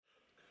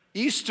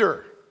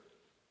Easter,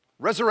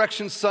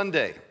 Resurrection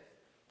Sunday,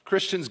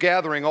 Christians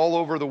gathering all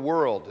over the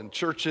world in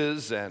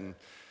churches and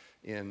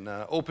in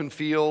open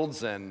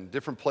fields and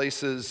different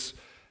places,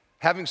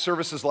 having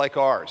services like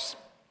ours.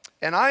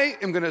 And I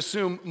am going to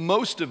assume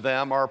most of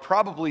them are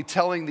probably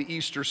telling the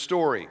Easter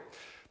story,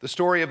 the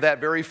story of that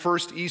very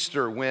first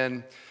Easter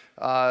when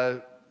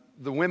the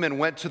women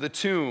went to the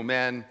tomb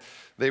and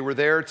they were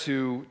there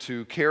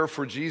to care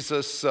for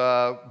Jesus'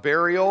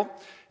 burial,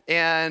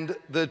 and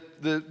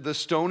the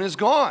stone is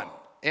gone.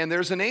 And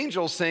there's an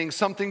angel saying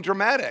something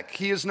dramatic.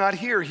 He is not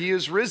here, he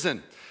is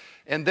risen.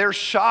 And their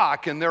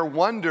shock and their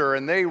wonder,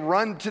 and they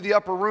run to the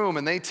upper room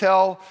and they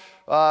tell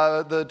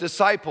the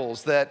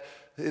disciples that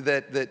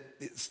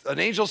an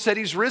angel said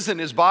he's risen,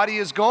 his body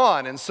is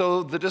gone. And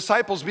so the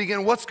disciples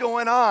begin, what's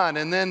going on?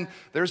 And then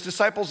there's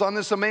disciples on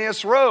this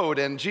Emmaus road,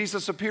 and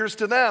Jesus appears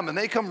to them, and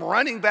they come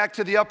running back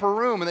to the upper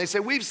room, and they say,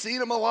 we've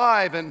seen him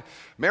alive. And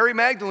Mary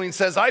Magdalene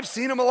says, I've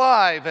seen him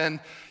alive. And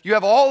you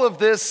have all of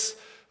this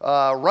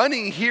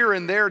running here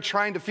and there,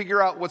 trying to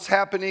figure out what's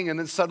happening, and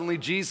then suddenly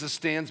Jesus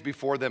stands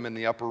before them in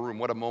the upper room.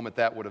 What a moment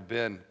that would have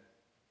been.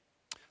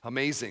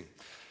 Amazing.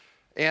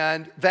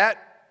 And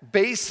that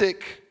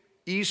basic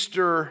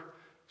Easter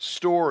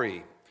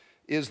story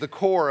is the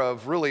core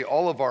of really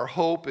all of our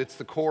hope. It's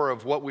the core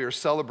of what we are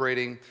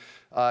celebrating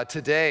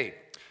today.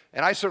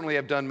 And I certainly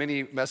have done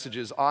many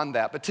messages on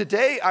that. But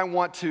today I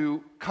want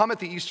to come at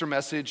the Easter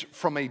message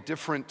from a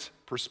different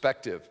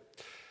perspective.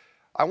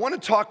 I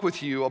want to talk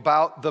with you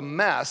about the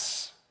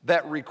mess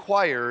that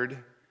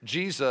required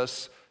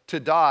Jesus to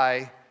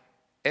die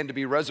and to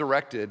be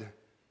resurrected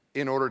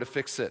in order to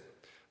fix it.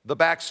 The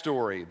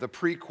backstory, the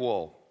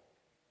prequel,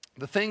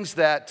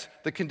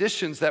 the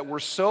conditions that were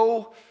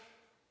so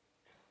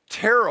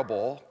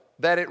terrible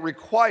that it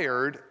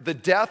required the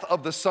death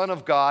of the Son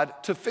of God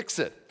to fix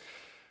it.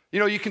 You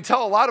know, you can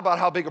tell a lot about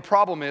how big a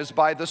problem is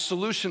by the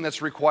solution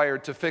that's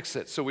required to fix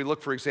it. So we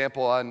look, for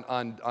example,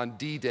 on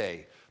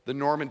D-Day, the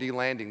Normandy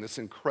landing, this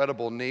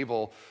incredible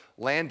naval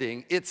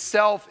landing,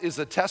 itself is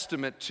a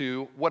testament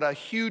to what a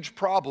huge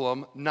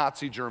problem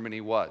Nazi Germany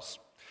was.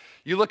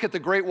 You look at the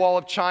Great Wall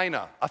of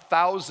China,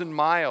 1,000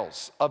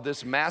 miles of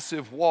this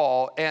massive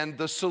wall, and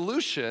the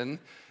solution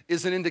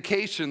is an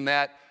indication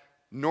that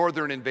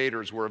northern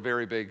invaders were a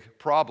very big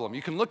problem.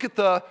 You can look at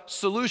the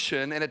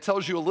solution, and it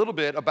tells you a little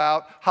bit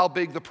about how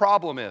big the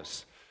problem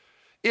is.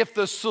 If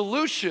the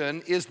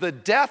solution is the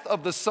death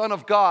of the Son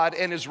of God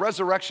and his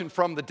resurrection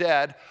from the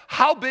dead,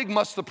 how big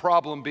must the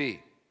problem be?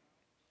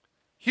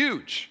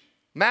 Huge,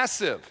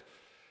 massive,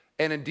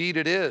 and indeed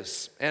it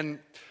is. And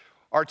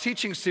our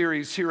teaching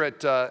series here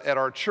at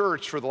our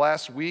church for the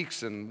last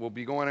weeks, and will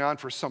be going on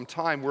for some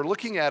time, we're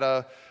looking at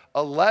a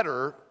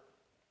letter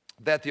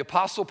that the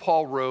Apostle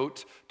Paul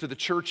wrote to the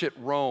church at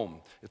Rome.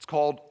 It's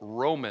called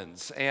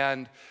Romans.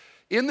 And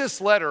in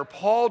this letter,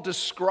 Paul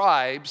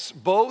describes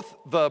both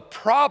the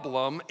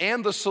problem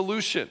and the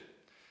solution.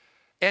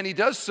 And he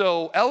does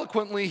so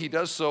eloquently. He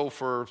does so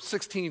for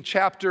 16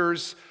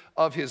 chapters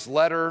of his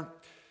letter.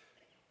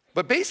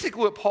 But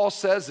basically what Paul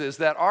says is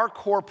that our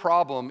core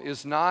problem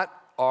is not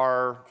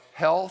our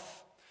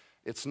health,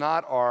 it's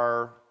not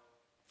our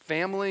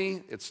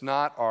family, it's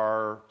not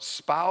our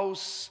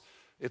spouse,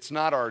 it's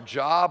not our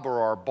job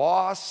or our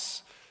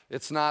boss,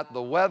 it's not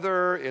the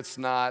weather, it's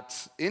not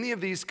any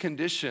of these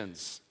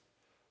conditions.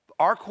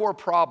 Our core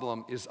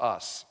problem is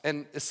us,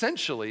 and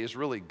essentially is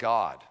really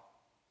God.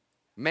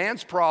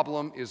 Man's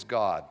problem is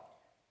God,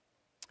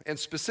 and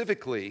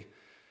specifically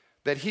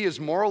that he is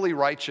morally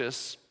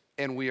righteous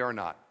and we are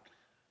not.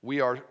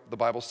 We are, the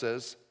Bible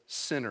says,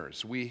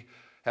 sinners. We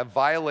have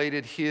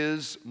violated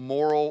his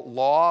moral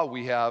law.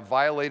 We have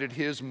violated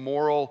his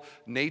moral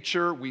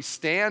nature. We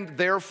stand,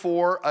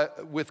 therefore,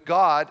 with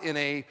God in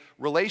a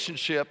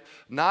relationship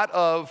not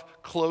of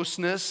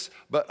closeness,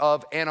 but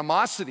of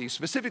animosity.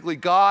 Specifically,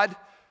 God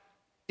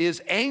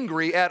is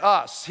angry at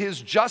us.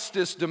 His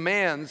justice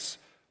demands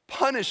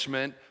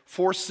punishment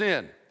for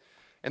sin.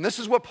 And this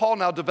is what Paul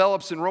now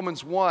develops in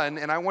Romans 1,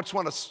 and I just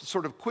want to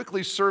sort of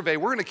quickly survey.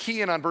 We're going to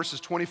key in on verses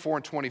 24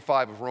 and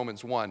 25 of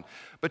Romans 1.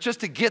 But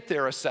just to get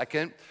there a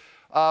second,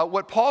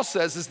 what Paul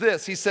says is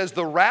this. He says,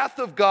 the wrath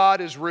of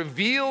God is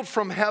revealed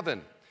from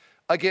heaven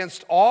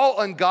against all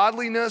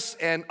ungodliness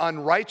and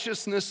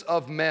unrighteousness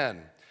of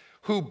men,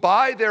 who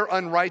by their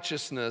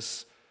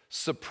unrighteousness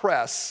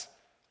suppress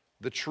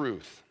the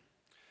truth.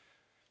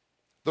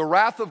 The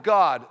wrath of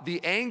God,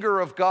 the anger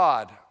of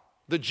God,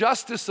 the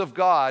justice of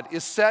God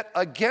is set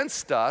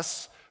against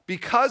us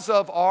because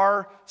of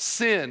our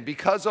sin,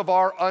 because of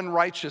our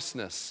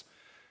unrighteousness.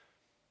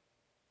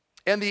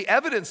 And the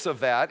evidence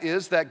of that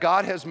is that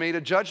God has made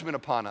a judgment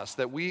upon us,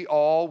 that we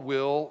all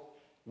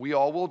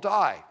will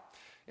die.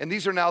 And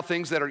these are now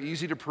things that are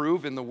easy to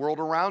prove in the world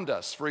around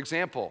us. For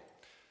example,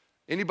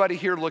 anybody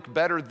here look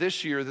better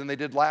this year than they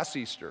did last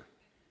Easter?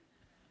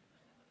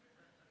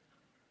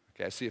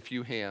 Okay, I see a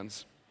few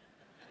hands.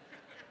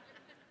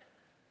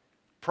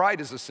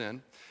 Pride is a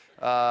sin,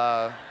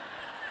 and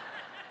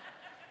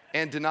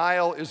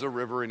denial is a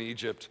river in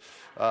Egypt.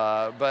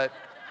 But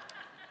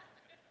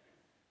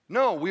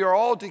no, we are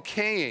all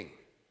decaying.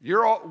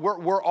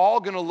 We're all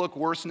going to look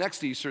worse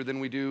next Easter than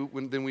we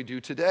do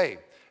today.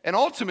 And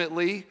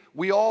ultimately,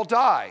 we all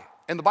die.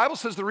 And the Bible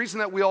says the reason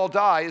that we all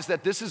die is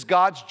that this is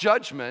God's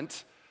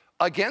judgment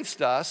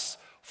against us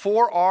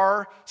for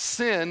our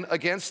sin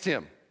against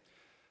him.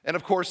 And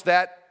of course,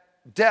 that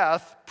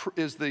death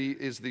is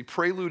the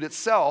prelude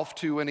itself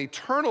to an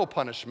eternal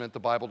punishment, the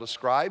Bible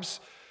describes,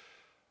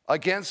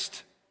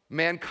 against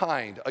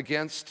mankind,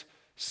 against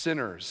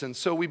sinners. And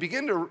so we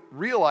begin to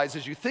realize,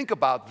 as you think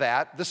about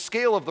that, the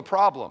scale of the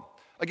problem.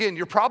 Again,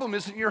 your problem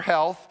isn't your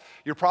health,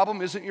 your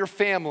problem isn't your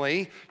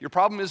family, your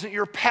problem isn't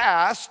your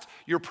past,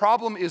 your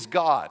problem is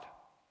God.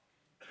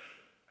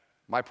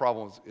 My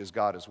problem is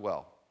God as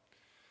well.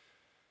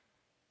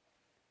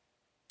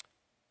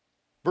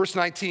 Verse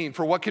 19,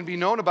 for what can be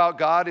known about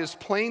God is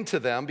plain to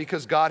them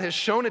because God has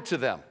shown it to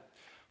them.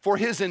 For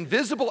his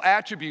invisible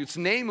attributes,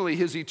 namely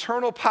his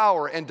eternal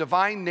power and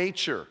divine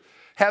nature,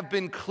 have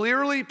been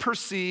clearly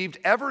perceived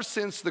ever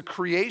since the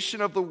creation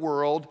of the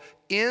world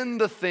in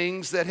the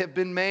things that have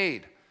been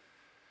made.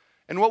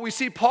 And what we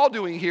see Paul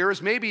doing here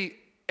is maybe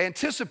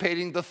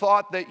anticipating the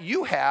thought that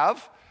you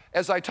have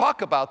as I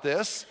talk about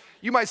this.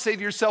 You might say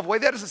to yourself,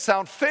 wait, that doesn't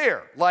sound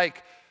fair.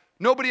 Like,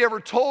 nobody ever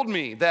told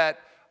me that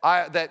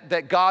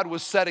God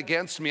was set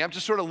against me. I'm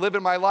just sort of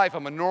living my life.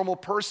 I'm a normal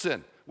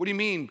person. What do you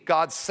mean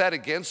God's set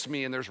against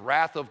me and there's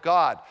wrath of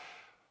God?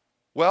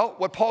 Well,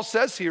 what Paul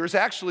says here is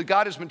actually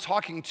God has been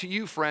talking to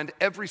you, friend,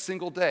 every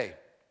single day.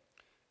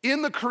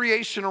 In the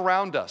creation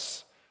around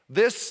us,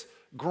 this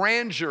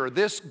grandeur,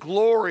 this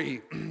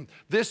glory,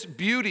 this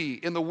beauty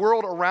in the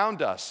world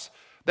around us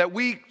that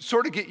we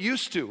sort of get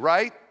used to,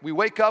 right? We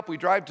wake up, we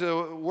drive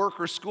to work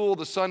or school,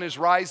 the sun is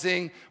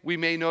rising, we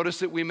may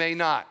notice it, we may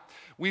not.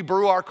 We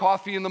brew our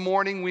coffee in the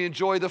morning, we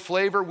enjoy the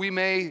flavor, we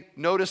may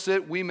notice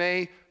it, we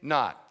may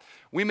not.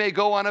 We may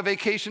go on a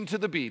vacation to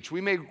the beach.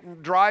 We may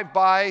drive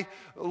by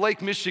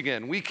Lake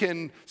Michigan. We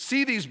can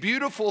see these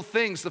beautiful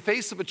things, the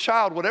face of a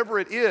child, whatever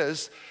it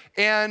is,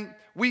 and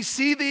we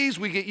see these,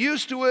 we get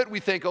used to it, we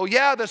think, oh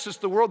yeah, this is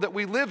the world that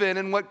we live in,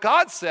 and what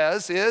God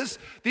says is,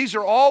 these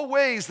are all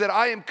ways that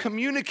I am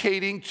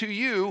communicating to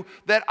you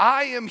that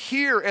I am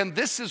here, and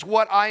this is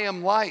what I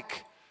am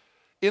like.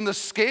 In the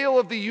scale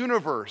of the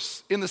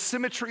universe, in the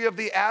symmetry of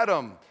the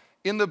atom,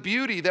 in the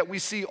beauty that we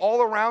see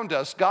all around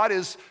us,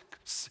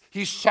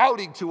 He's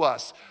shouting to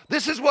us,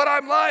 this is what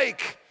I'm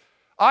like.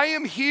 I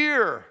am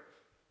here.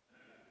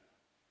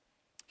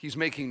 He's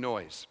making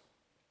noise.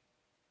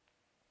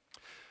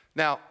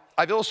 Now,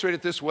 I've illustrated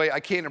it this way.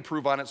 I can't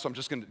improve on it, so I'm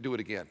just going to do it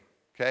again,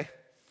 okay?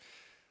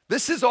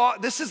 This is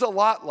a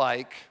lot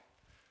like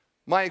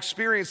my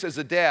experience as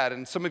a dad,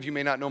 and some of you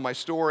may not know my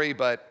story,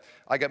 but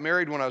I got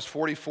married when I was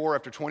 44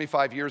 after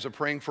 25 years of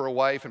praying for a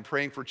wife and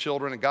praying for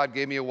children, and God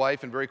gave me a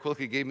wife and very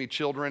quickly gave me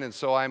children, and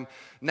so I'm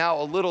now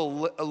a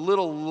little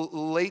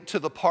late to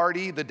the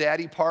party, the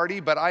daddy party,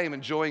 but I am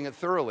enjoying it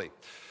thoroughly.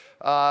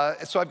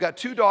 So I've got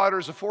two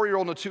daughters, a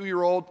 4-year-old and a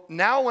 2-year-old.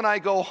 Now when I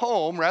go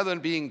home, rather than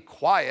being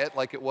quiet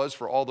like it was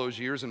for all those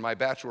years in my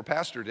bachelor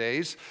pastor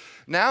days,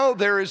 now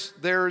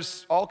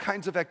there's all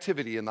kinds of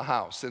activity in the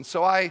house. And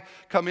so I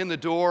come in the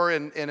door,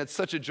 and it's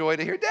such a joy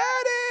to hear,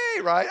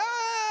 Daddy, right?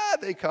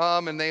 They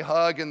come and they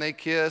hug and they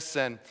kiss,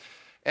 and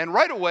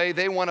right away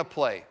they want to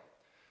play.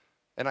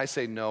 And I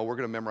say, no, we're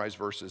going to memorize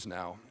verses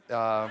now.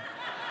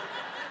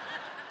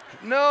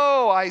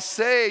 No, I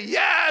say,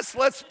 yes,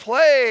 let's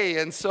play.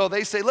 And so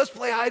they say, let's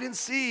play hide and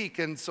seek.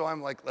 And so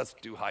I'm like, let's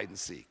do hide and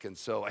seek. And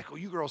so I go,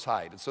 you girls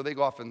hide. And so they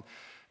go off and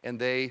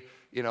they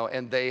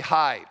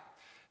hide.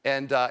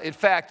 And in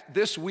fact,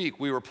 this week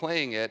we were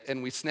playing it,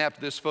 and we snapped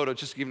this photo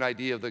just to give you an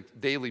idea of the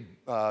daily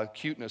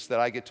cuteness that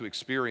I get to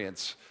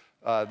experience.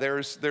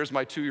 There's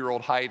my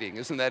 2-year-old hiding.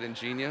 Isn't that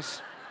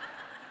ingenious?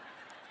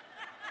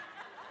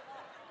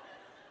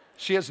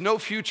 She has no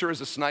future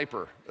as a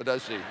sniper,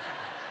 does she?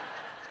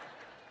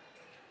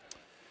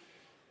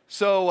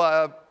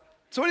 So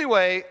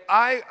anyway,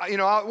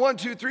 1,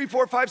 2, 3,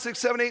 4, 5, 6,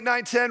 7, 8,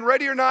 9, 10,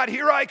 ready or not,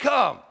 here I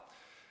come.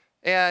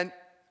 And,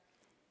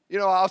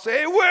 I'll say,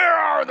 hey, where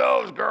are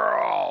those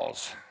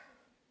girls?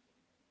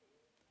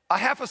 A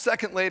half a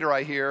second later,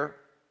 I hear,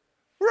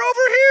 we're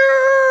over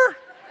here.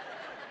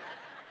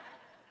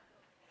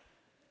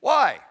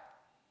 Why?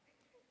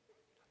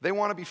 They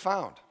want to be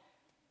found.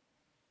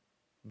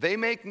 They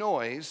make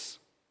noise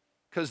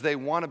because they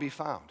want to be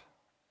found.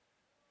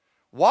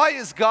 Why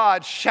is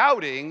God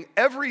shouting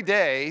every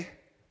day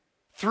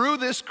through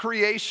this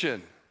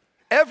creation?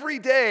 Every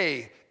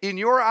day in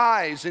your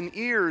eyes and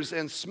ears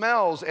and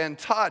smells and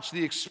touch,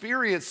 the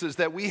experiences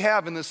that we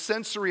have in the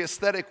sensory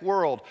aesthetic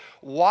world.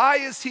 Why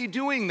is he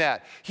doing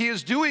that? He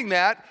is doing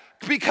that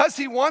because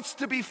he wants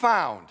to be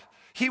found.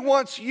 He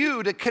wants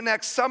you to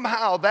connect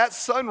somehow that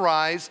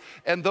sunrise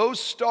and those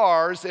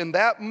stars and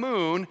that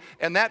moon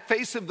and that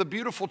face of the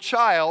beautiful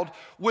child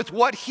with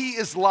what he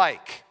is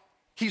like.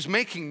 He's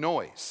making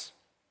noise.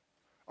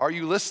 Are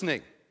you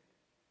listening?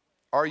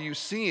 Are you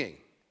seeing?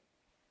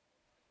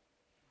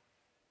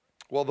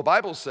 Well, the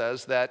Bible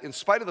says that in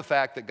spite of the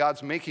fact that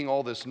God's making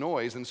all this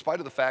noise, in spite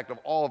of the fact of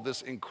all of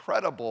this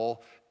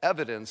incredible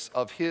evidence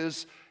of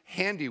his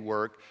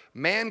handiwork,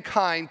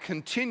 mankind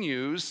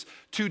continues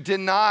to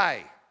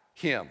deny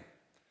him,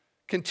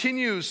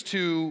 continues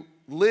to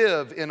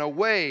live in a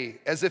way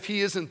as if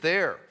he isn't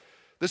there.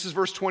 This is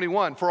verse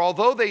 21. For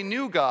although they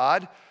knew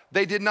God,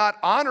 they did not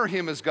honor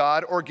him as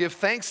God or give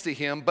thanks to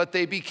him, but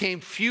they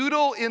became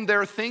futile in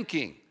their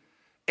thinking,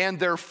 and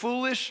their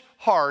foolish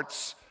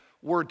hearts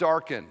were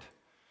darkened.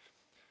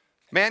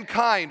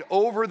 Mankind,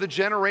 over the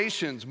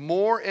generations,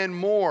 more and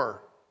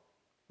more,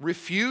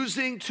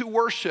 refusing to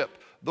worship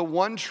the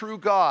one true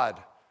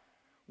God,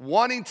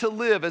 wanting to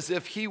live as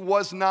if he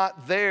was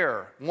not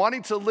there,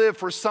 wanting to live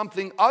for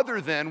something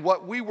other than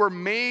what we were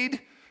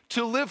made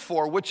to live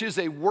for, which is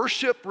a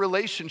worship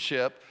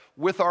relationship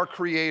with our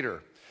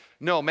Creator.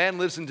 No, man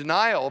lives in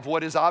denial of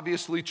what is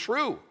obviously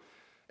true.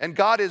 And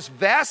God is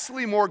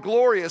vastly more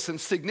glorious and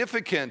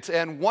significant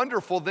and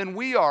wonderful than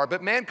we are,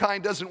 but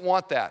mankind doesn't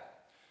want that.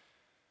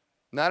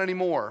 Not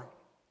anymore.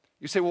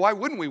 You say, well, why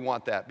wouldn't we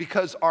want that?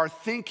 Because our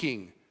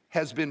thinking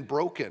has been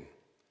broken.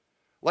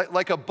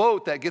 Like a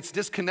boat that gets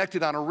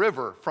disconnected on a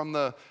river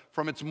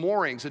from its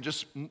moorings, it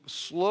just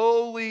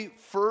slowly,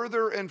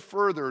 further and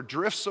further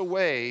drifts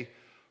away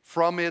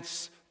from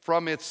its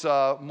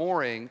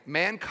mooring.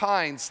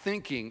 Mankind's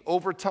thinking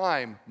over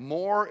time,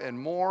 more and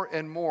more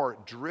and more,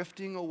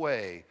 drifting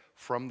away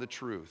from the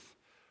truth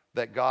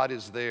that God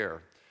is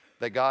there,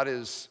 that God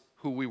is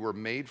who we were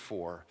made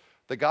for,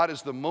 that God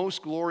is the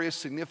most glorious,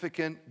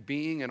 significant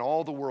being in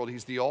all the world.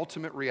 He's the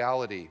ultimate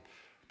reality,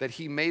 that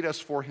he made us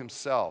for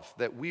himself,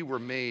 that we were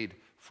made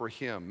for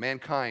him.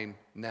 Mankind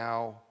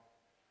now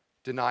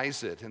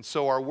denies it. And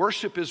so our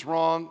worship is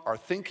wrong, our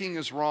thinking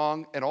is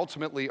wrong, and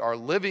ultimately our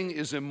living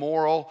is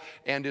immoral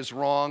and is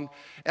wrong.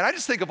 And I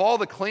just think of all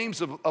the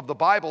claims of the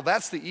Bible,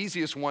 that's the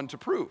easiest one to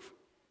prove.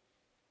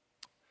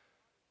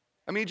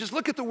 I mean, just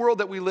look at the world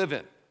that we live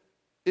in.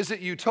 Is it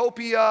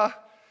utopia?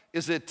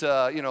 Is it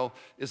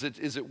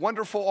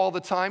wonderful all the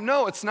time?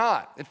 No, it's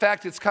not. In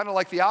fact, it's kind of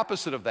like the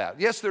opposite of that.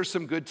 Yes, there's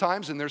some good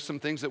times and there's some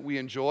things that we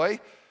enjoy,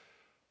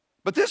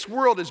 but this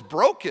world is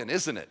broken,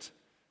 isn't it?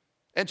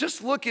 And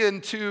just look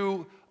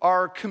into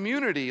our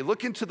community,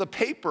 look into the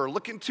paper,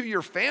 look into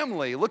your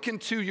family, look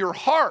into your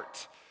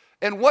heart.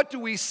 And what do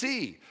we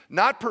see?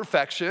 Not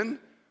perfection.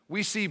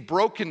 We see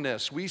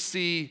brokenness. We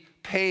see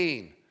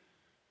pain.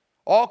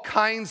 All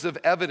kinds of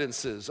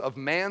evidences of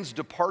man's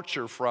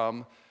departure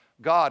from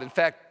God. In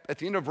fact, at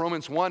the end of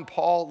Romans 1,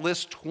 Paul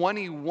lists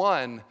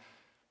 21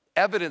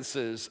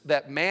 evidences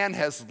that man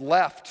has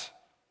left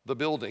the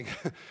building,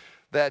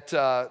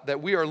 that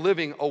we are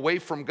living away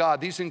from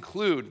God. These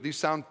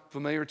sound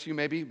familiar to you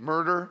maybe?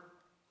 Murder,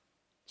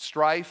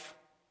 strife,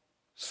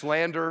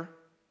 slander,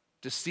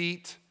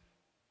 deceit,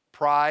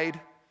 pride,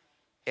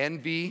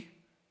 envy.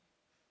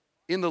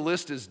 In the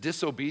list is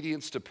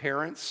disobedience to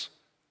parents.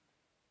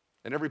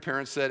 And every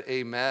parent said,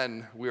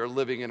 amen, we are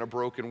living in a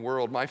broken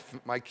world.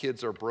 My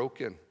kids are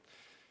broken.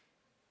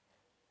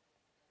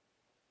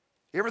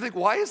 You ever think,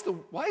 why is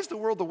the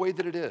world the way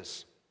that it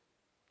is?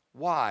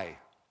 Why?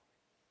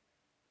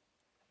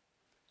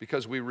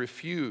 Because we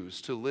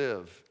refuse to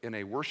live in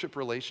a worship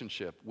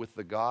relationship with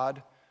the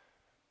God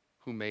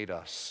who made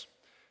us.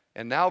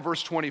 And now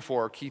verse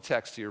 24, our key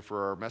text here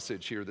for our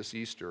message here this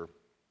Easter.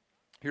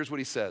 Here's what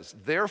he says.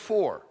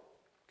 Therefore,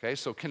 okay,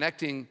 so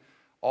connecting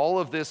all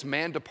of this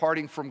man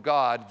departing from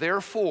God,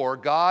 therefore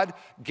God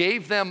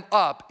gave them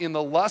up in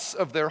the lusts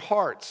of their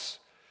hearts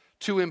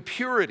to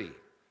impurity,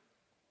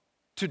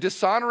 to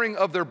dishonoring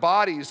of their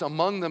bodies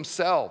among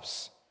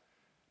themselves,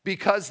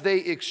 because they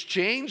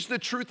exchanged the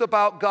truth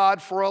about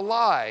God for a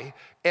lie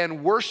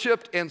and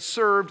worshiped and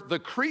served the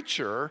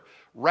creature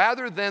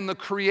rather than the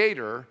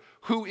Creator,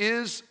 who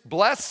is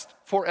blessed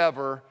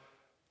forever.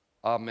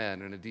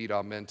 Amen. And indeed,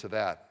 amen to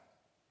that.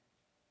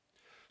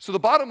 So the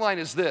bottom line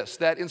is this,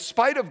 that in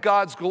spite of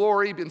God's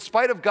glory, in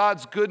spite of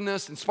God's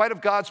goodness, in spite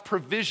of God's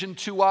provision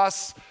to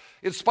us,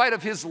 in spite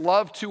of his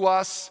love to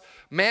us,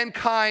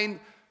 mankind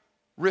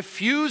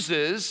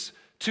refuses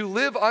to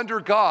live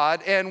under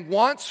God and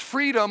wants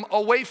freedom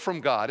away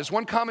from God. As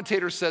one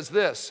commentator says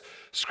this,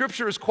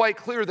 Scripture is quite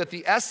clear that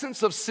the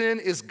essence of sin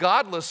is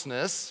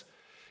godlessness.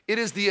 It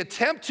is the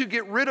attempt to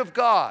get rid of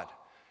God.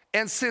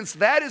 And since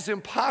that is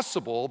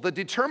impossible, the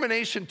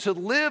determination to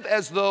live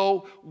as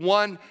though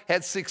one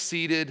had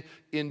succeeded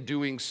in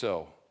doing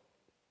so.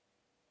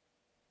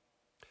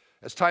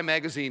 As Time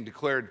magazine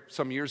declared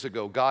some years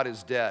ago, God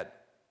is dead.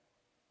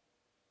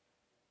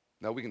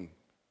 Now we can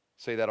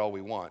say that all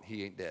we want.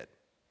 He ain't dead,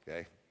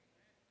 okay?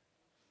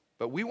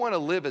 But we want to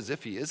live as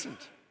if he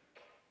isn't.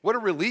 What a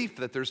relief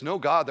that there's no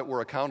God that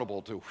we're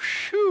accountable to.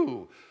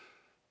 Whew!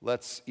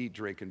 Let's eat,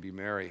 drink, and be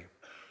merry.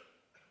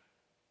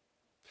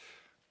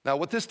 Now,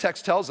 what this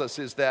text tells us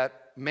is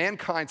that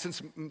mankind,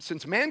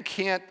 since man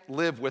can't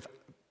live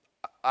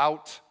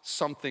without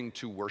something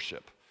to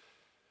worship,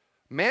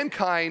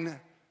 mankind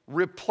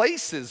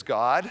replaces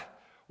God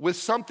with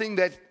something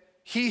that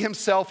he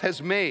himself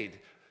has made.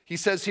 He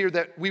says here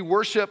that we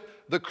worship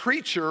the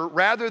creature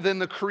rather than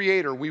the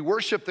Creator. We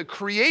worship the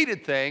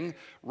created thing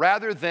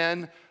rather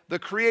than the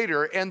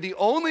Creator. And the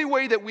only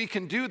way that we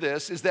can do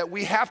this is that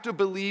we have to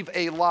believe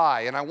a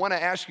lie. And I want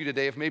to ask you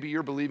today if maybe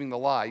you're believing the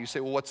lie. You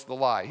say, well, what's the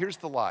lie? Here's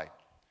the lie.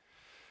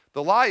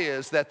 The lie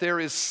is that there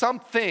is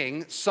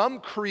something, some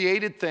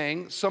created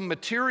thing, some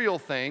material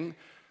thing,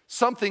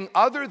 something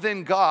other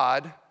than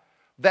God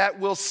that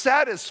will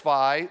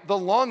satisfy the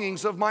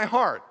longings of my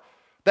heart,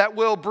 that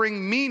will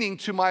bring meaning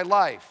to my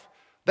life,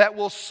 that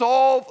will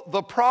solve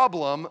the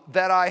problem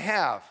that I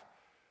have.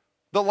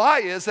 The lie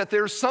is that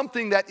there's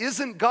something that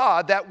isn't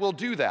God that will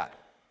do that.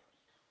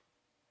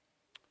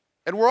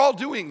 And we're all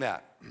doing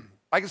that.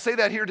 I can say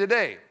that here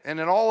today, and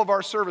in all of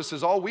our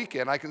services all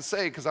weekend, I can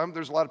say, because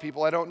there's a lot of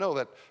people I don't know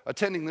that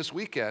attending this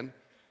weekend,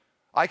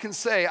 I can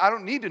say, I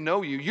don't need to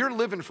know you. You're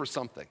living for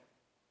something.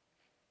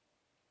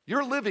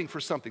 You're living for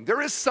something.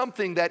 There is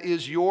something that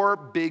is your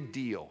big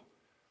deal,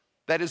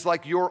 that is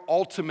like your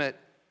ultimate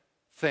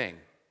thing.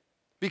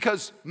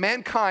 Because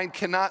mankind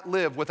cannot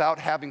live without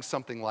having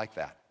something like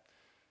that.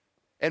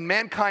 And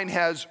mankind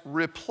has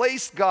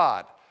replaced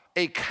God,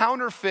 a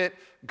counterfeit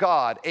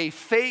God, a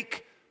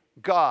fake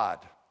God.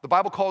 The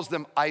Bible calls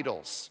them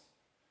idols.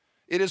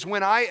 It is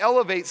when I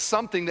elevate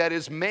something that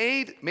is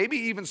made, maybe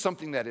even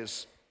something that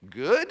is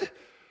good,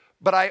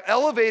 but I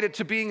elevate it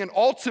to being an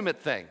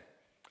ultimate thing,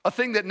 a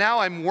thing that now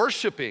I'm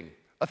worshiping,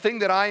 a thing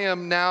that I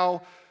am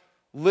now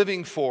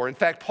living for. In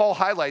fact, Paul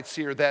highlights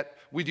here that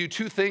we do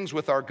two things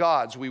with our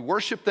gods. We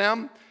worship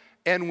them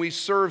and we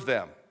serve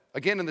them.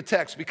 Again in the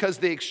text, because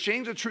they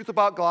exchanged the truth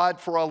about God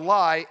for a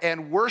lie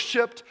and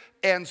worshiped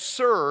and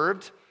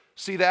served.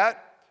 See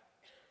that?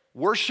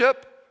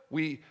 Worship.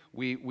 We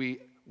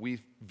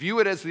view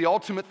it as the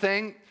ultimate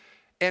thing,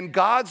 and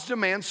gods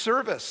demand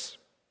service,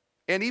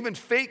 and even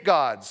fake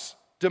gods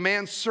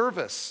demand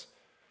service.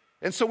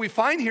 And so we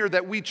find here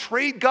that we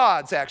trade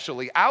gods,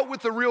 actually, out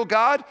with the real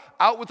God,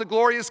 out with the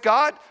glorious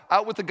God,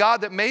 out with the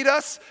God that made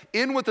us,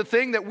 in with the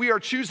thing that we are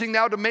choosing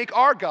now to make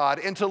our God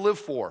and to live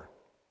for.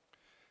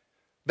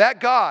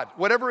 That God,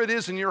 whatever it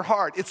is in your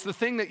heart, it's the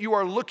thing that you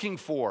are looking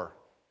for.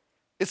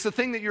 It's the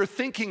thing that you're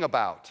thinking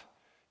about.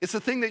 It's the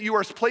thing that you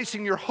are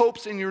placing your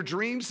hopes and your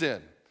dreams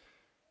in.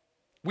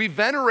 We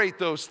venerate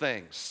those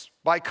things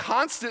by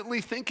constantly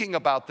thinking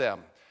about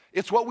them.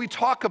 It's what we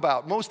talk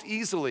about most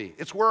easily.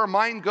 It's where our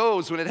mind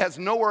goes when it has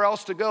nowhere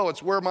else to go.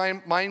 It's where my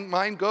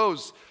mind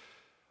goes.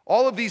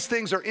 All of these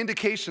things are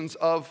indications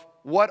of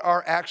what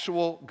our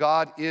actual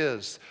God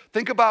is.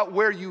 Think about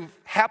where you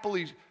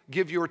happily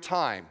give your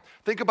time.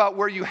 Think about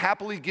where you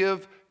happily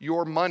give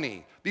your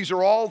money. These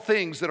are all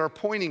things that are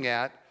pointing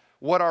at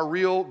what our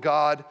real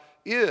God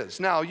is.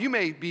 Now, you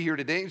may be here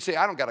today and say,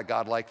 I don't got a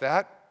God like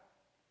that.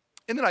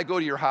 And then I go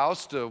to your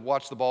house to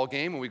watch the ball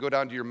game, and we go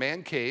down to your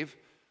man cave.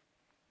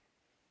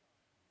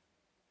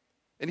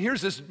 And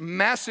here's this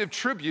massive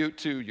tribute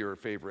to your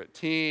favorite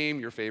team,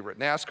 your favorite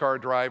NASCAR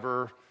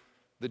driver,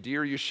 the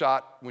deer you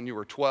shot when you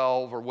were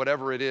 12, or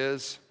whatever it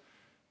is.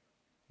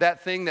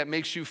 That thing that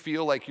makes you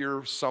feel like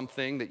you're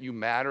something, that you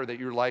matter, that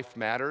your life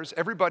matters.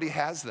 Everybody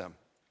has them.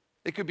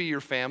 It could be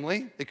your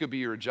family. It could be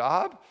your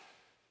job.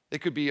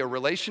 It could be a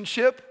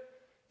relationship.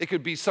 It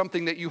could be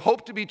something that you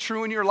hope to be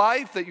true in your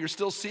life that you're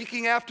still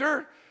seeking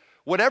after.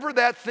 Whatever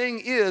that thing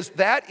is,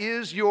 that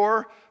is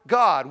your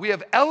God. We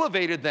have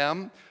elevated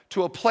them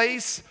to a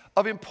place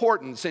of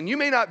importance. And you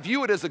may not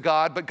view it as a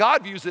God, but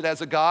God views it as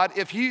a God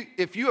if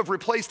you have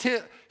replaced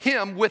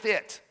him with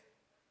it.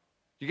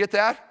 You get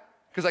that?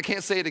 Because I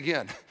can't say it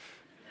again.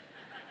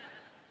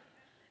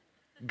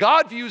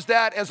 God views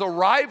that as a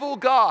rival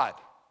God,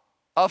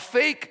 a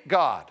fake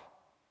God.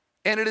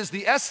 And it is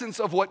the essence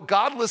of what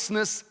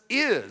godlessness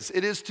is.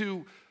 It is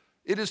to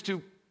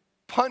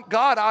punt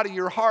God out of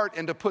your heart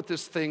and to put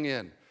this thing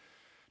in.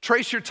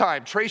 Trace your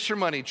time, trace your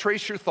money,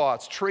 trace your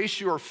thoughts, trace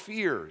your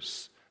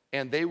fears,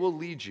 and they will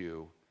lead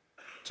you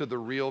to the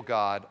real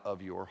God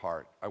of your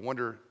heart. I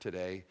wonder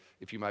today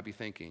if you might be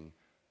thinking,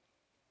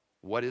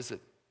 what is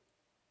it?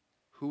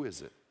 Who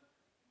is it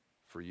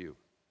for you?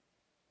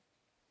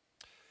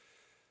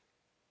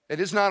 It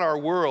is not our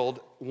world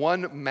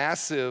one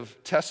massive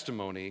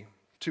testimony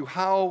to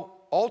how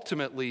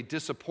ultimately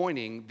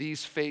disappointing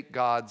these fake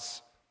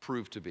gods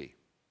prove to be.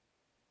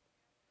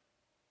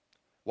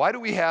 Why do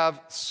we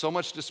have so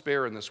much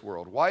despair in this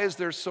world? Why is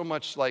there so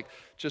much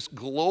just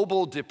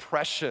global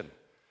depression?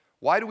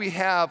 Why do we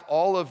have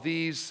all of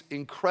these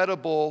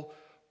incredible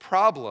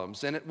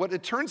problems? And what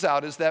it turns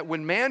out is that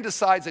when man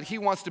decides that he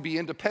wants to be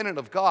independent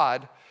of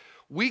God,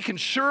 we can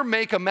sure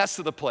make a mess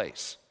of the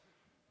place.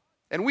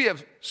 And we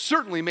have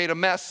certainly made a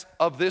mess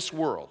of this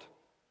world.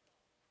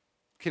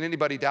 Can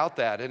anybody doubt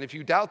that? And if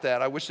you doubt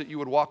that, I wish that you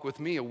would walk with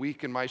me a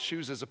week in my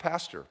shoes as a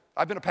pastor.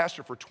 I've been a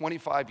pastor for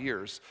 25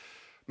 years.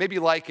 Maybe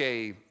I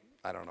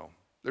don't know,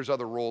 there's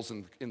other roles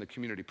in the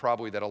community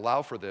probably that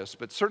allow for this,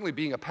 but certainly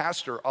being a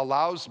pastor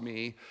allows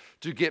me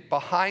to get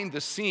behind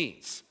the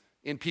scenes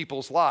in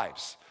people's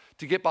lives,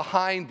 to get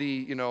behind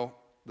the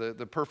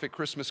perfect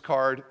Christmas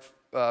card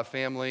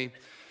family,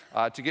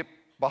 to get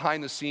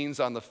behind the scenes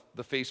on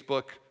the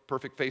Facebook,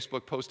 perfect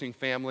Facebook posting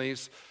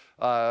families.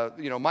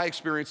 My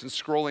experience in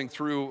scrolling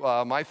through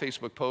my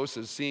Facebook posts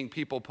is seeing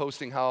people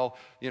posting how,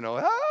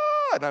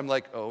 And I'm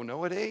like, oh,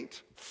 no, it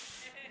ain't.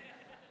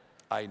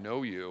 I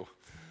know you,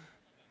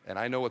 and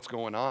I know what's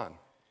going on.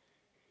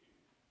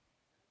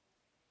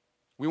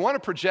 We want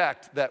to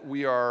project that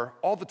we are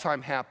all the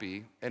time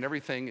happy and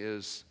everything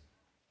is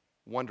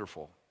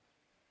wonderful.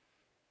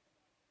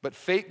 But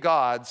fake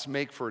gods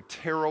make for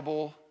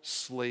terrible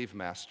slave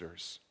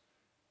masters.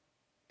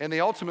 And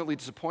they ultimately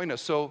disappoint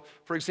us. So,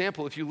 for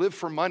example, if you live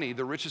for money,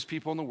 the richest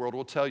people in the world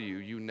will tell you,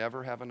 you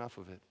never have enough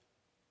of it.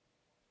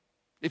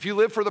 If you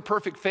live for the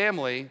perfect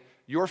family,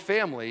 your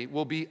family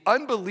will be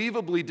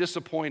unbelievably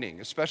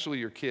disappointing, especially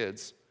your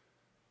kids.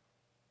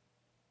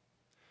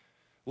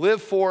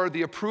 Live for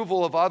the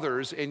approval of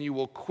others, and you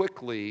will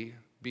quickly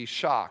be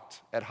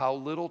shocked at how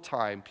little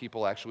time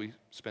people actually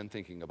spend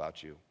thinking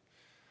about you.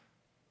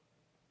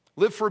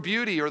 Live for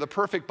beauty or the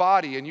perfect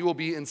body, and you will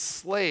be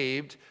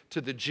enslaved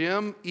to the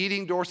gym,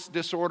 eating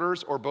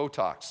disorders, or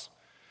Botox.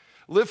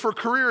 Live for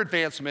career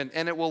advancement,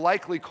 and it will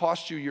likely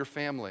cost you your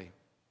family.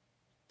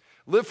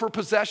 Live for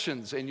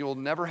possessions, and you'll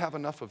never have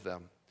enough of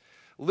them.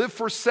 Live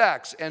for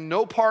sex, and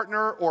no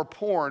partner or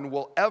porn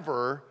will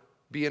ever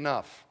be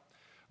enough.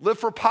 Live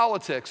for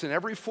politics, and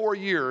every 4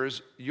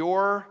 years,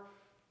 your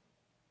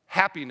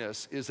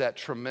happiness is at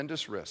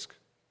tremendous risk.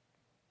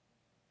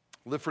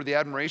 Live for the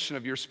admiration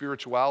of your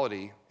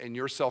spirituality, and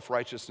your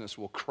self-righteousness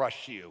will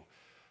crush you,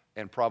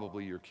 and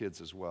probably your kids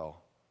as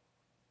well.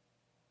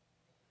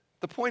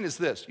 The point is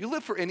this: you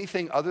live for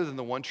anything other than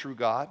the one true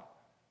God,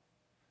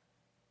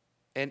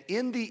 and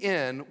in the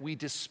end, we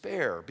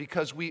despair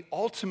because we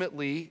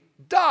ultimately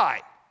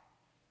die.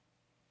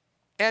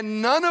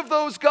 And none of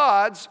those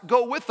gods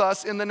go with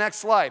us in the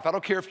next life. I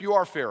don't care if you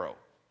are Pharaoh.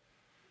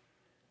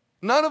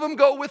 None of them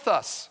go with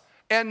us.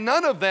 And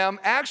none of them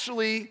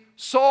actually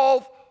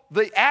solve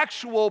the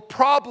actual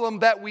problem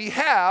that we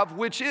have,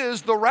 which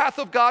is the wrath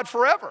of God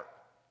forever.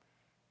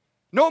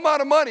 No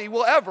amount of money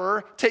will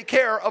ever take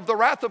care of the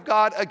wrath of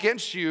God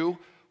against you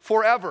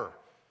forever.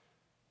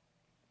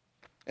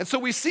 And so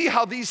we see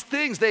how these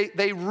things,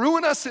 they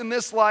ruin us in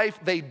this life,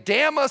 they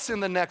damn us in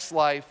the next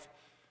life.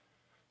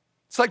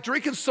 It's like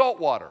drinking salt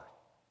water,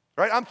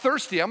 right? I'm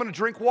thirsty, I'm gonna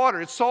drink water.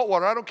 It's salt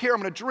water, I don't care, I'm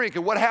gonna drink.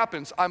 And what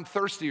happens? I'm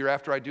thirstier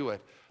after I do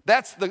it.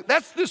 That's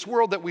this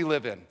world that we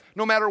live in.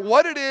 No matter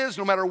what it is,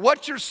 no matter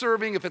what you're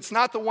serving, if it's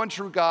not the one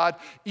true God,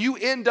 you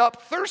end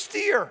up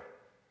thirstier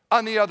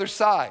on the other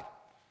side.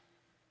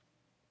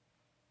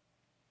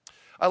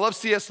 I love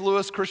C.S.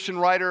 Lewis, Christian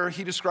writer.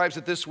 He describes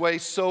it this way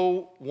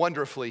so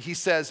wonderfully. He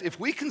says, if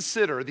we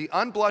consider the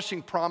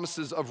unblushing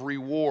promises of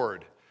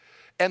reward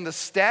and the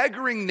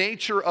staggering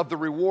nature of the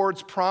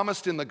rewards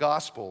promised in the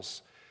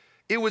Gospels,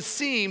 it would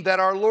seem that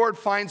our Lord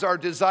finds our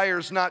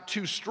desires not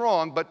too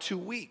strong, but too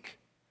weak.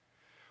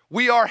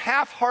 We are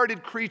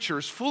half-hearted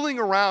creatures fooling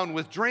around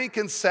with drink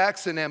and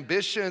sex and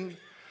ambition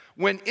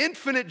when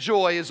infinite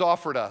joy is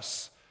offered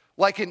us.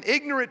 Like an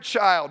ignorant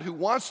child who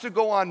wants to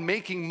go on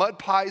making mud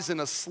pies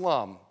in a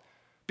slum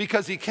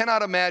because he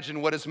cannot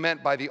imagine what is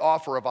meant by the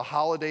offer of a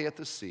holiday at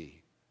the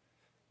sea.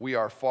 We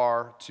are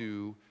far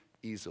too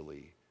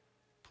easily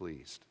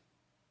pleased.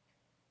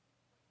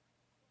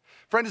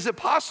 Friend, is it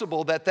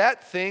possible that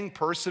that thing,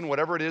 person,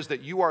 whatever it is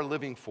that you are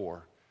living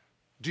for,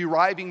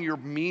 deriving your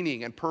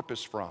meaning and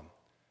purpose from,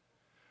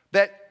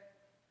 that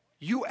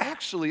you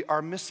actually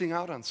are missing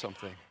out on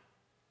something?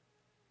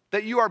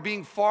 That you are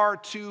being far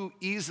too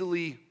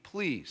easily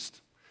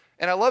pleased.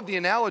 And I love the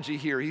analogy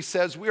here. He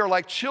says we are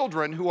like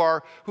children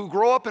who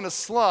grow up in a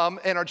slum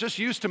and are just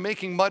used to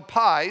making mud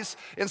pies,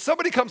 and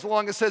somebody comes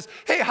along and says,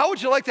 hey, how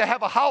would you like to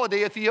have a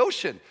holiday at the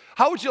ocean?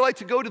 How would you like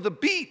to go to the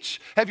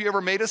beach? Have you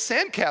ever made a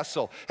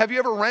sandcastle? Have you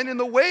ever ran in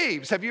the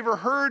waves? Have you ever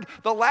heard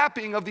the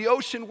lapping of the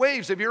ocean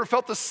waves? Have you ever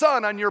felt the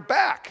sun on your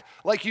back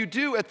like you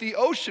do at the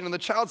ocean? And the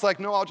child's like,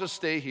 no, I'll just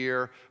stay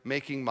here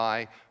making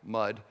my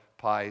mud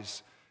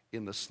pies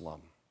in the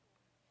slum.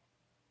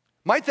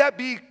 Might that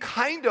be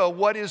kind of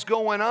what is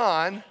going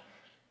on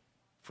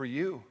for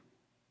you?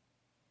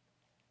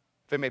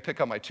 If I may pick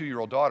on my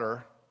 2-year-old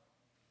daughter,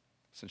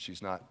 since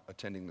she's not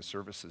attending the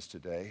services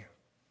today.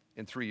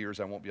 In 3 years,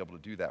 I won't be able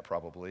to do that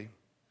probably.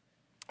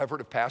 I've heard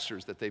of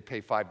pastors that they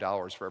pay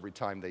 $5 for every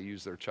time they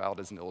use their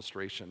child as an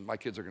illustration. My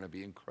kids are going to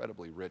be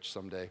incredibly rich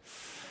someday.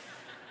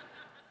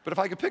 But if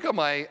I could pick on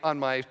my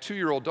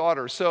 2-year-old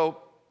daughter, so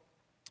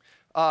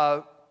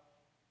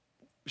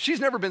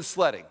she's never been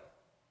sledding.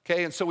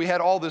 Okay, and so we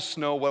had all this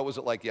snow. What was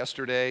it like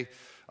yesterday?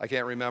 I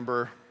can't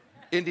remember.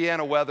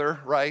 Indiana weather,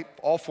 right?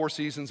 All 4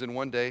 seasons in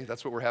one day.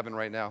 That's what we're having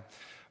right now.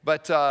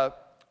 But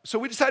so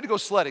we decided to go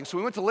sledding. So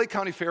we went to Lake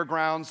County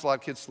Fairgrounds. A lot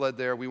of kids sled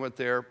there. We went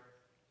there.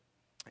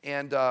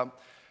 And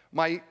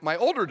my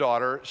older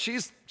daughter,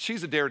 she's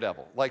a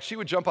daredevil. Like, she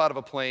would jump out of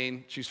a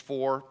plane. She's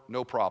 4,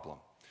 no problem.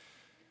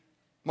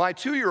 My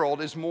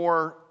 2-year-old is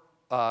more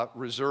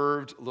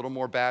reserved, a little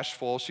more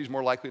bashful. She's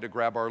more likely to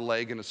grab our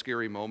leg in a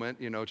scary moment,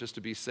 just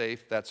to be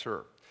safe. That's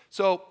her.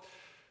 So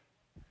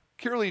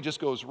Kirley just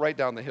goes right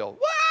down the hill.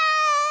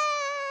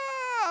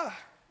 Wah!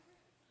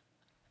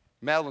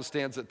 Madeline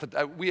stands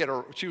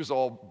she was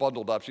all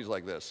bundled up. She's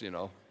like this,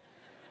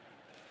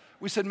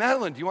 We said,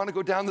 Madeline, do you want to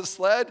go down the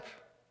sled?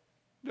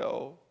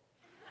 No.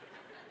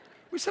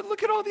 We said,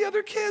 look at all the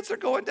other kids. They're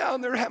going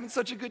down. They're having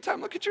such a good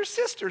time. Look at your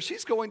sister.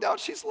 She's going down.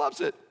 She loves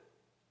it.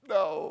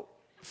 No.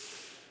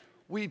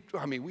 We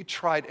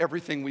tried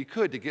everything we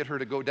could to get her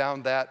to go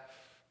down the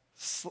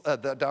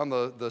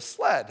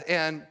sled.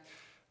 And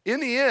in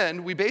the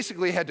end, we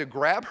basically had to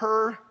grab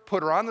her,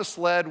 put her on the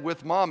sled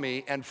with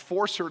mommy, and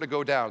force her to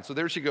go down. So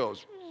there she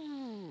goes.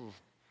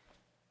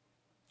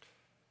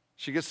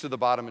 She gets to the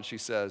bottom and she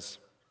says,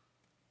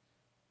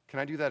 "Can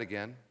I do that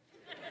again?"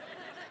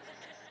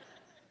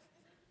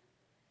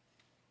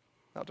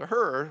 Now to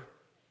her,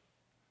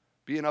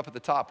 being up at the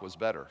top was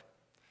better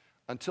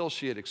until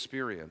she had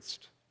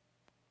experienced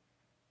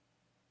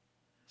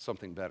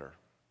something better.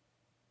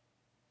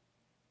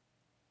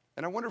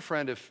 And I wonder,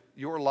 friend, if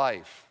your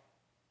life,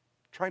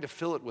 trying to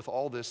fill it with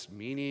all this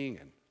meaning,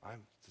 and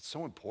it's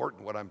so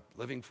important what I'm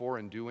living for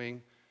and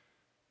doing,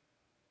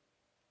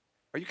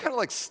 are you kind of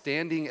like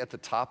standing at the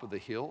top of the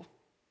hill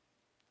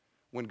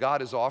when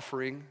God is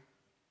offering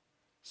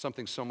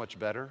something so much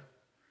better?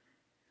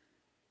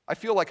 I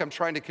feel like I'm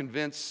trying to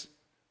convince,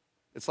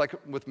 it's like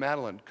with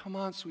Madeline, come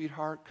on,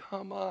 sweetheart,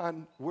 come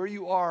on. Where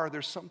you are,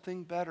 there's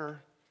something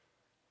better.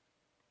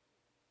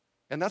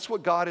 And that's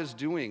what God is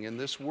doing in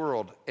this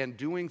world and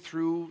doing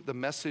through the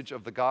message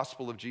of the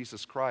gospel of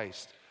Jesus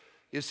Christ,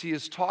 is he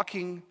is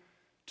talking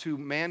to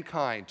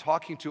mankind,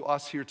 talking to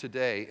us here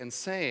today and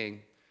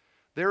saying,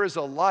 there is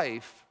a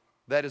life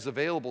that is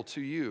available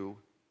to you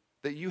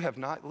that you have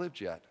not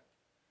lived yet.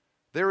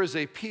 There is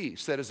a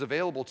peace that is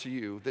available to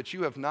you that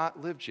you have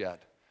not lived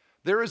yet.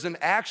 There is an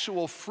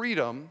actual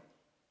freedom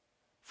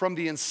from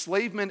the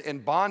enslavement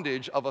and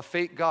bondage of a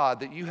fake God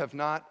that you have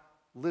not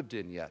lived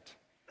in yet.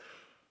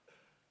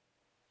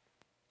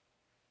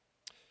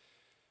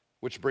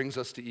 Which brings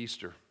us to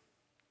Easter.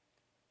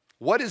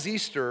 What is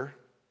Easter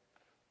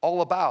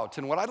all about?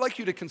 And what I'd like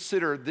you to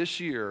consider this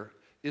year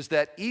is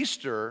that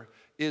Easter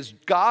is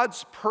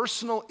God's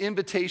personal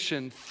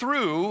invitation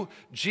through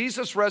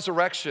Jesus'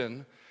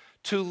 resurrection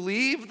to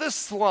leave the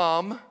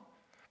slum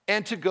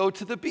and to go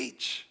to the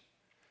beach,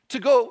 to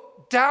go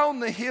down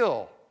the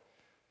hill,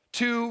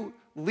 to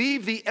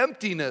leave the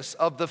emptiness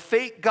of the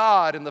fake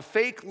God and the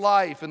fake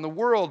life and the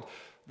world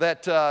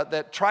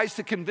that tries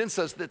to convince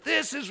us that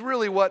this is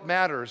really what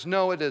matters.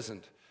 No, it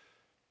isn't.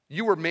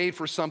 You were made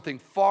for something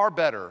far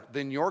better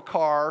than your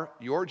car,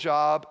 your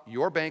job,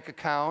 your bank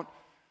account,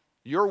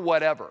 your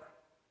whatever.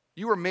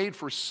 You were made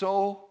for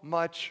so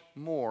much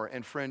more,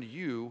 and friend,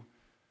 you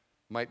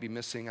might be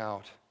missing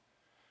out.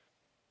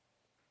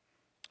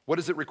 What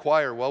does it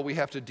require? Well, we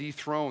have to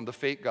dethrone the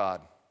fake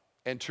God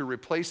and to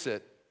replace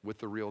it with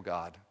the real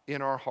God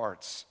in our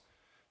hearts,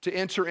 to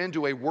enter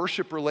into a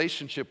worship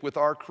relationship with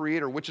our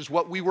Creator, which is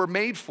what we were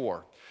made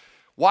for.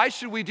 Why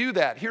should we do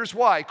that? Here's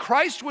why.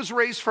 Christ was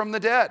raised from the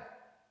dead.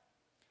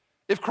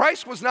 If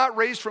Christ was not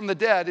raised from the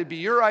dead, it'd be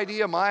your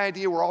idea, my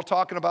idea, we're all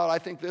talking about, I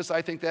think this,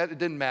 I think that, it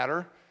didn't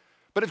matter.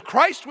 But if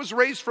Christ was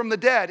raised from the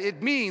dead,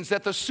 it means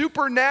that the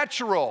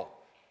supernatural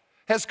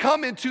has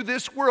come into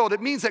this world.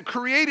 It means that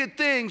created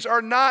things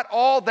are not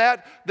all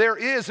that there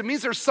is. It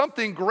means there's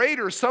something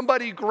greater,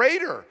 somebody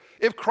greater,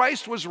 if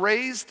Christ was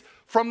raised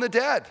from the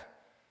dead.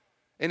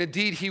 And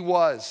indeed, he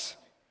was.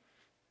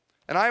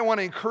 And I want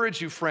to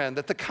encourage you, friend,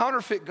 that the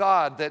counterfeit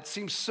God that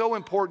seems so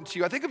important to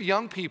you, I think of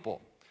young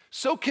people,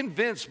 so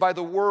convinced by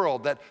the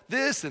world that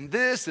this and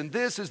this and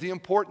this is the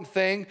important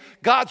thing.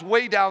 God's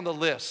way down the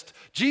list.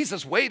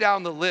 Jesus way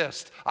down the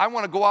list. I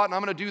want to go out and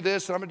I'm going to do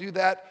this and I'm going to do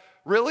that.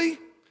 Really?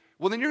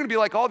 Well, then you're going to be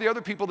like all the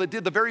other people that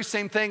did the very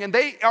same thing, and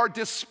they are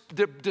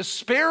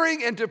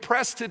despairing and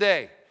depressed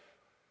today.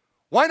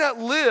 Why not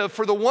live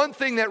for the one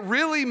thing that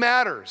really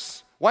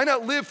matters? Why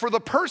not live for the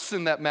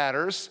person that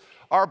matters,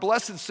 our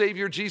blessed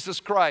Savior,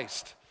 Jesus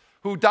Christ,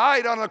 who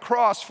died on a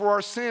cross for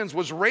our sins,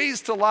 was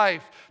raised to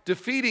life,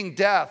 defeating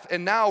death,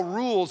 and now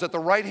rules at the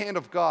right hand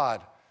of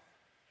God.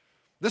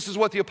 This is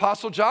what the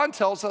Apostle John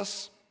tells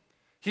us.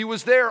 He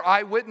was there,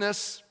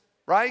 eyewitness,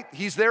 right?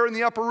 He's there in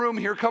the upper room.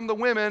 Here come the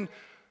women.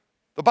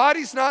 The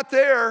body's not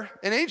there.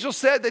 An angel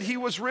said that he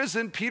was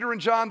risen. Peter and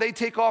John, they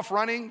take off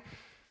running.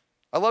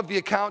 I love the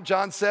account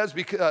John says,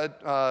 because,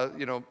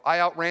 I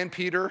outran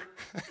Peter.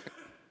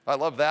 I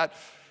love that.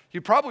 He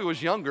probably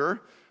was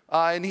younger,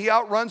 and he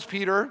outruns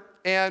Peter,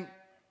 and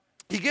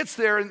he gets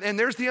there, and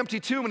there's the empty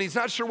tomb, and he's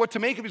not sure what to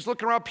make of it. He's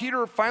looking around.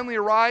 Peter finally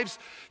arrives.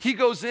 He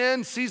goes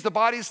in, sees the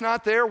body's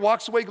not there,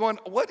 walks away going,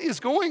 what is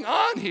going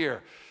on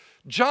here?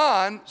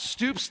 John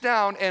stoops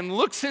down and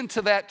looks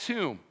into that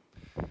tomb.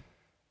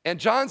 And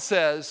John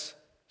says,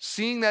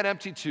 seeing that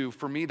empty tomb,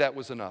 for me, that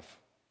was enough.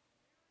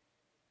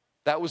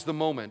 That was the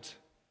moment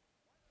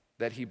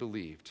that he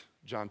believed.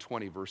 John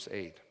 20, verse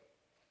 8.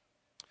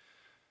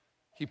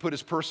 He put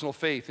his personal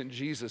faith in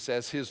Jesus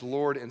as his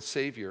Lord and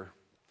Savior.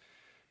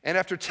 And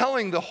after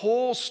telling the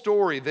whole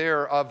story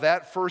there of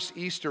that first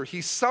Easter,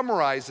 he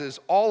summarizes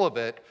all of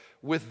it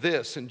with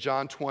this in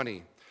John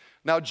 20.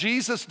 Now,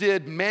 Jesus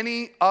did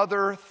many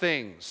other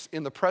things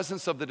in the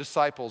presence of the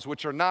disciples,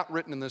 which are not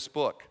written in this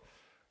book.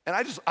 And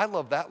I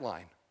love that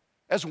line.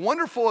 As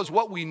wonderful as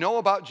what we know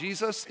about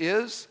Jesus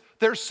is,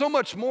 there's so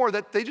much more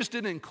that they just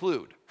didn't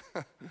include.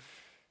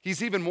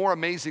 He's even more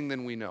amazing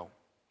than we know.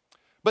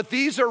 But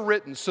these are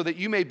written so that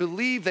you may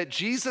believe that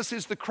Jesus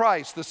is the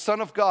Christ, the Son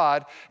of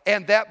God,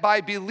 and that by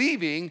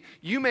believing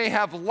you may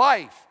have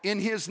life in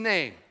his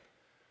name.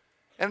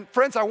 And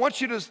friends, I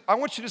want you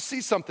to see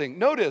something.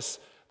 Notice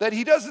that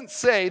he doesn't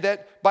say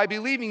that by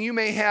believing you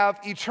may have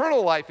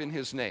eternal life in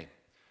his name,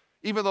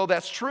 even though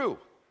that's true.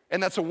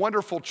 And that's a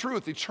wonderful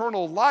truth,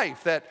 eternal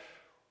life, that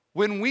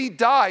when we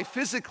die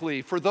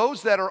physically, for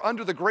those that are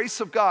under the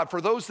grace of God, for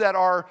those that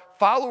are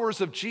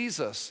followers of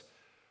Jesus,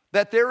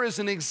 that there is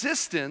an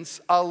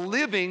existence, a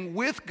living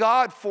with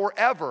God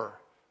forever,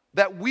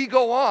 that we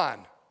go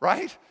on,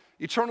 right?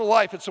 Eternal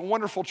life, it's a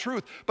wonderful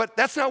truth. But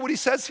that's not what he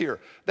says here.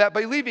 That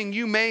by believing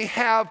you may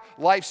have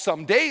life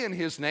someday in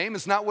his name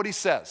is not what he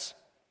says.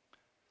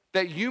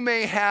 That you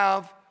may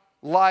have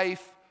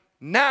life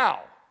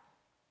now.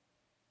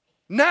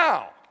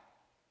 Now.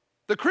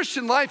 The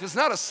Christian life is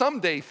not a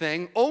someday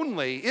thing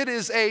only, it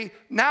is a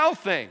now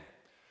thing.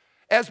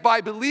 As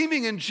by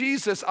believing in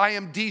Jesus, I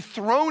am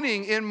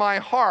dethroning in my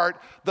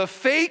heart the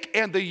fake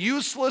and the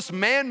useless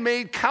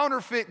man-made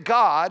counterfeit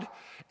God,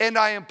 and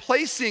I am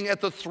placing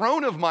at the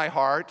throne of my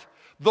heart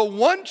the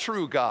one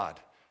true God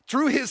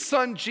through his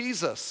son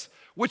Jesus,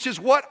 which is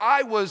what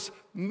I was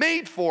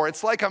made for.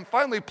 It's like I'm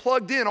finally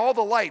plugged in, all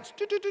the lights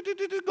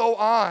go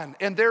on,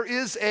 and there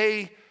is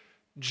a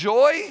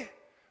joy,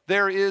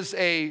 there is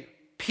a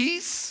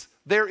peace,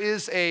 there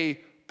is a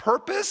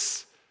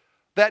purpose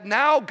that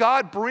now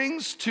God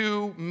brings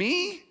to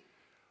me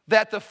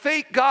that the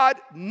fake God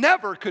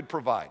never could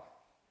provide.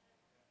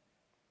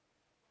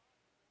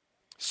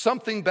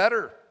 Something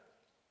better.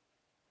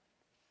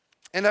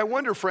 And I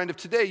wonder, friend, if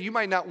today you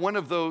might not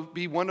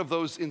be one of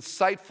those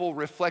insightful,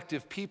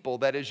 reflective people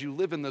that as you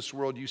live in this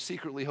world, you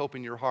secretly hope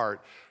in your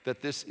heart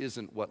that this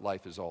isn't what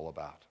life is all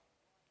about.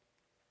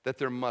 That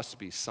there must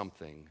be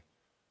something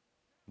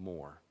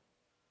more.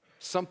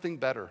 Something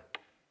better.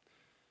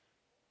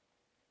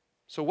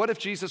 So what if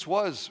Jesus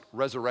was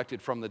resurrected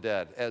from the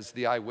dead, as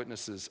the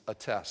eyewitnesses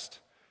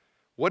attest?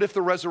 What if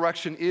the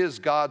resurrection is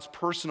God's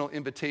personal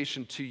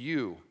invitation to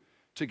you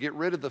to get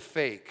rid of the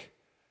fake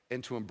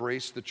and to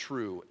embrace the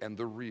true and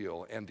the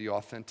real and the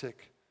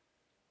authentic?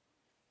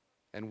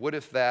 And what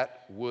if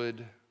that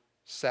would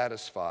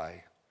satisfy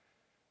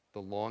the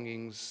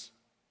longings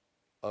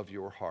of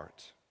your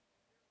heart?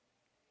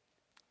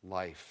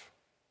 Life.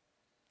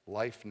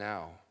 Life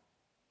now.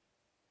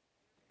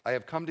 I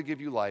have come to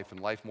give you life and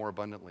life more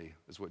abundantly,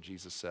 is what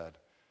Jesus said.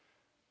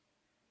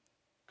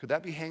 Could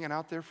that be hanging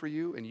out there for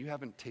you and you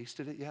haven't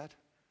tasted it yet?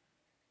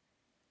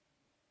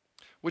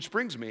 Which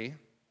brings me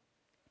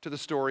to the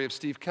story of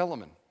Steve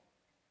Kellerman,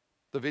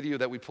 the video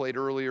that we played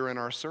earlier in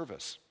our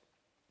service.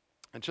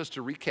 And just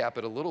to recap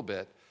it a little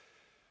bit,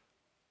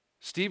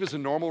 Steve is a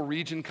normal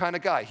region kind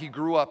of guy. He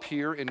grew up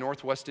here in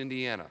Northwest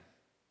Indiana.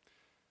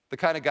 The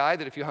kind of guy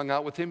that if you hung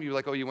out with him, you're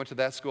like, oh, you went to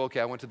that school? Okay,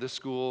 I went to this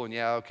school, and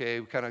yeah, okay,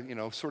 we kind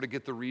of, sort of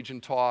get the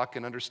region talk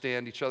and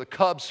understand each other.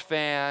 Cubs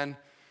fan.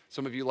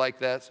 Some of you like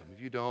that, some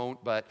of you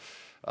don't, but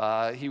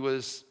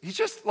he's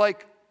just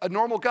like a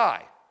normal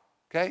guy,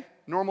 okay?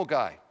 Normal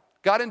guy.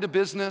 Got into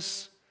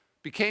business,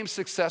 became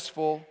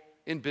successful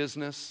in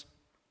business,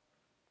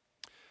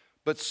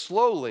 but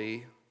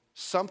slowly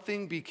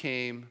something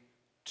became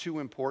too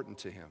important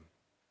to him.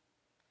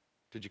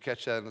 Did you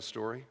catch that in the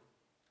story?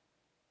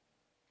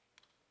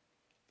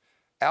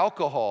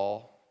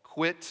 Alcohol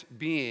quit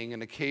being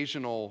an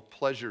occasional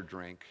pleasure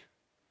drink,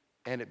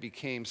 and it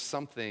became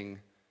something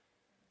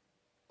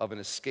of an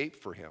escape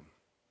for him.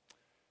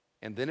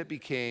 And then it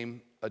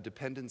became a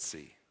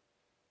dependency,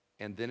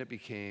 and then it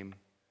became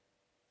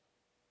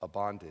a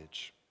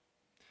bondage.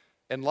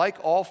 And like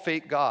all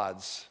fake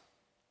gods,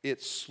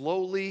 it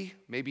slowly,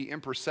 maybe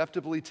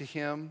imperceptibly to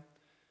him,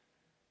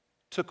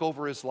 took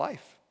over his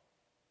life.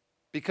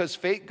 Because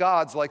fake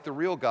gods, like the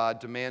real God,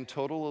 demand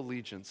total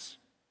allegiance.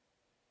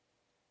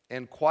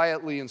 And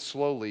quietly and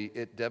slowly,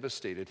 it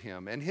devastated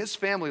him. And his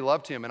family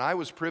loved him, and I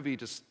was privy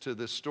to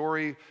this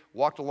story,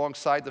 walked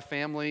alongside the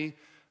family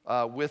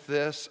with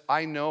this.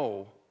 I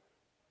know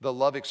the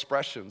love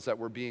expressions that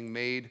were being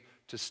made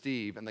to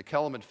Steve, and the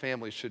Kellerman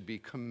family should be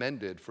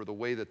commended for the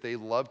way that they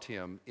loved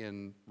him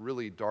in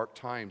really dark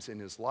times in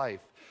his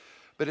life.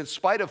 But in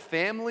spite of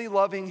family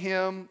loving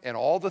him and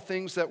all the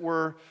things that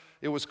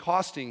it was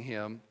costing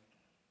him,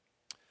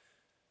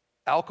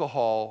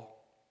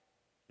 alcohol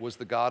was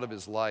the god of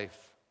his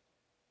life.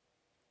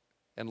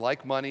 And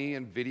like money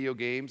and video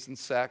games and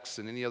sex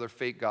and any other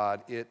fake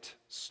god, it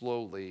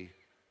slowly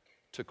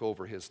took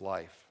over his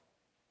life.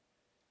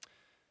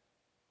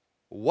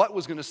 What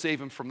was going to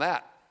save him from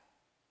that?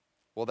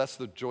 Well, that's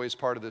the joyous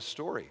part of this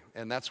story.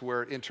 And that's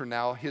where enter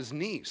now his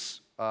niece,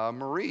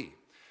 Marie,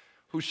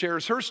 who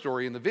shares her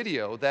story in the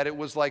video, that it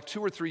was like 2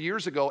 or 3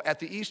 years ago at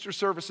the Easter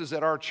services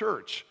at our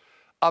church,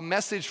 a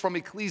message from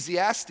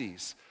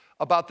Ecclesiastes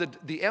about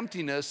the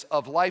emptiness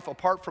of life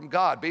apart from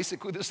God.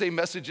 Basically the same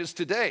message as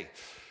today.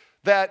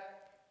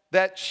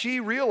 That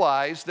she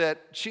realized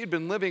that she had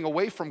been living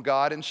away from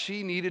God and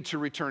she needed to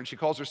return. She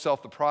calls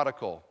herself the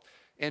prodigal.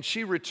 And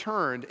she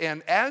returned.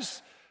 And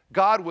as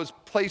God was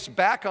placed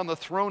back on the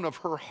throne of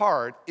her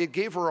heart, it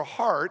gave her a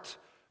heart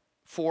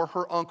for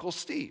her Uncle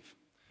Steve.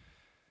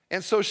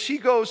 And so she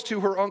goes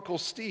to her Uncle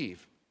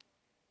Steve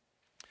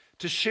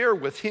to share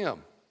with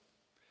him.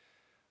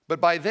 But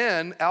by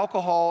then,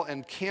 alcohol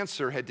and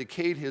cancer had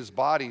decayed his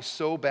body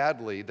so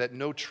badly that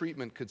no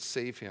treatment could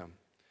save him.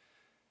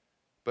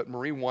 But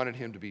Marie wanted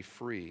him to be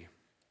free.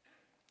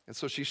 And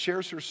so she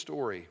shares her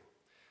story.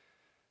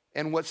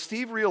 And what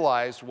Steve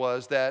realized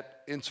was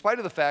that in spite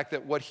of the fact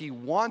that what he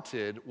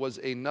wanted was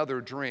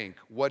another drink,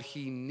 what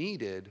he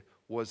needed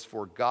was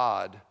for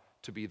God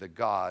to be the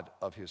God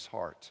of his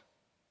heart.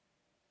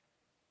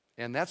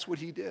 And that's what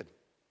he did.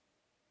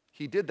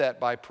 He did that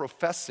by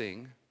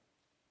professing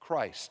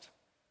Christ.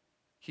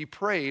 He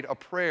prayed a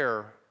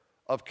prayer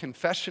of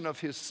confession of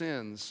his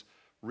sins,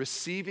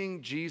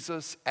 receiving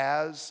Jesus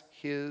as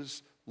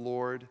his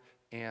Lord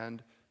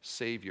and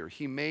Savior.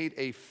 He made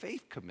a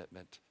faith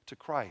commitment to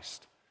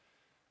Christ.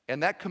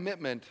 And that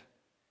commitment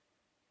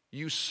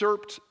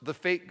usurped the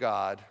fake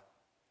God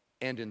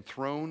and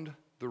enthroned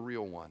the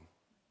real one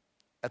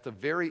at the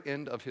very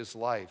end of his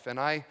life. And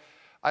I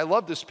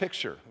love this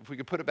picture. If we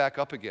could put it back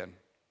up again.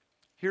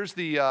 Here's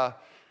the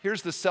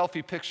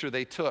selfie picture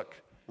they took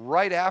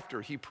right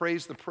after he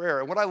prays the prayer.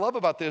 And what I love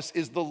about this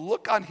is the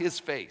look on his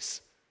face,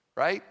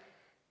 right?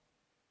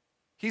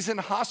 He's in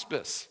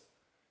hospice.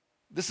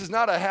 This is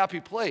not a happy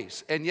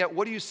place. And yet,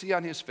 what do you see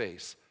on his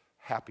face?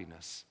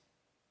 Happiness.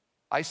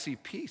 I see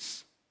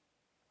peace.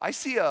 I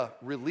see a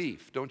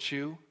relief, don't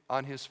you,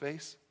 on his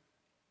face?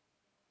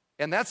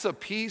 And that's a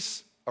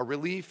peace, a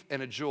relief,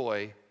 and a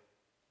joy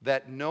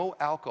that no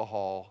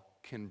alcohol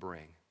can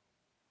bring.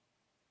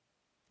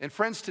 And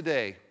friends,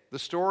 today, the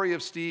story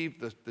of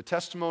Steve, the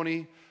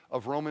testimony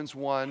of Romans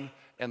 1,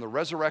 and the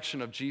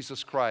resurrection of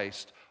Jesus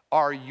Christ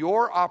are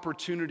your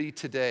opportunity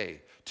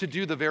today to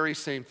do the very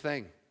same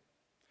thing.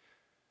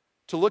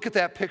 To look at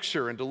that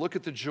picture and to look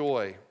at the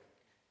joy,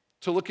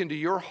 to look into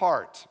your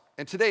heart.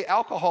 And today,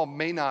 alcohol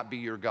may not be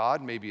your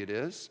God, maybe it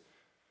is.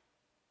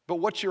 But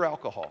what's your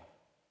alcohol?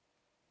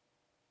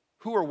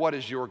 Who or what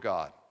is your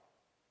God?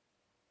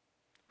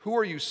 Who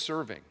are you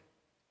serving?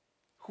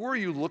 Who are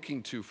you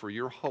looking to for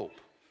your hope?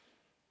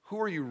 Who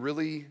are you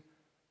really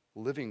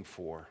living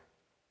for?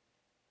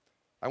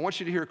 I want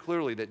you to hear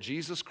clearly that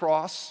Jesus'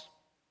 cross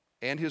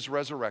and his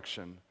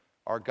resurrection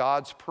are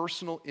God's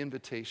personal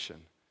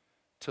invitation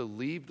to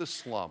leave the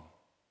slum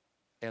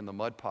and the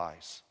mud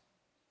pies,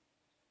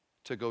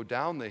 to go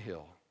down the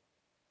hill,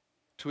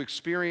 to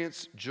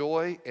experience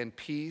joy and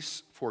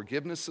peace,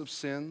 forgiveness of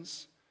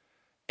sins,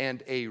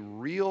 and a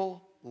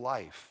real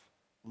life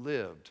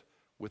lived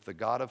with the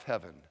God of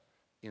heaven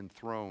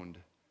enthroned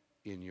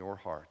in your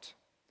heart.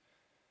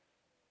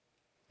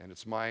 And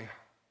it's my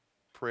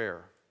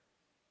prayer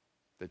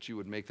that you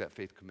would make that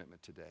faith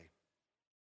commitment today.